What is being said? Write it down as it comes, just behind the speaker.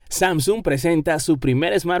Samsung presenta su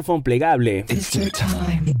primer smartphone plegable.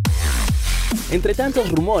 Entre tantos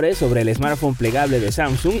rumores sobre el smartphone plegable de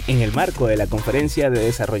Samsung, en el marco de la conferencia de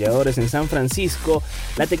desarrolladores en San Francisco,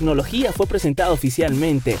 la tecnología fue presentada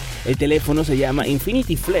oficialmente. El teléfono se llama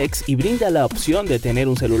Infinity Flex y brinda la opción de tener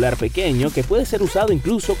un celular pequeño que puede ser usado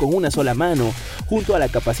incluso con una sola mano, junto a la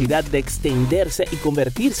capacidad de extenderse y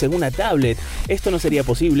convertirse en una tablet. Esto no sería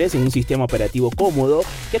posible sin un sistema operativo cómodo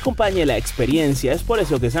que acompañe la experiencia. Es por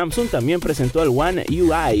eso que Samsung también presentó el One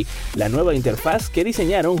UI, la nueva interfaz que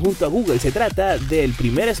diseñaron junto a Google. Se trata del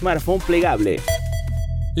primer smartphone plegable.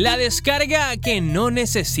 La descarga que no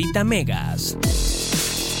necesita megas.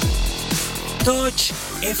 Touch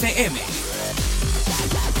FM.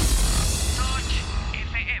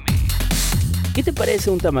 ¿Qué te parece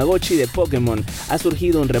un Tamagotchi de Pokémon? Ha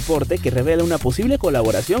surgido un reporte que revela una posible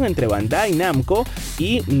colaboración entre Bandai Namco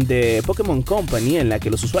y The Pokémon Company, en la que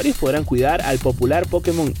los usuarios podrán cuidar al popular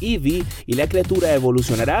Pokémon Eevee y la criatura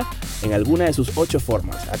evolucionará en alguna de sus 8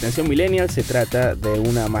 formas. Atención millennial, se trata de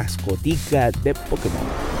una mascotica de Pokémon.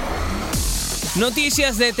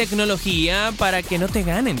 Noticias de tecnología para que no te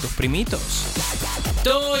ganen tus primitos.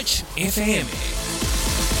 Touch FM.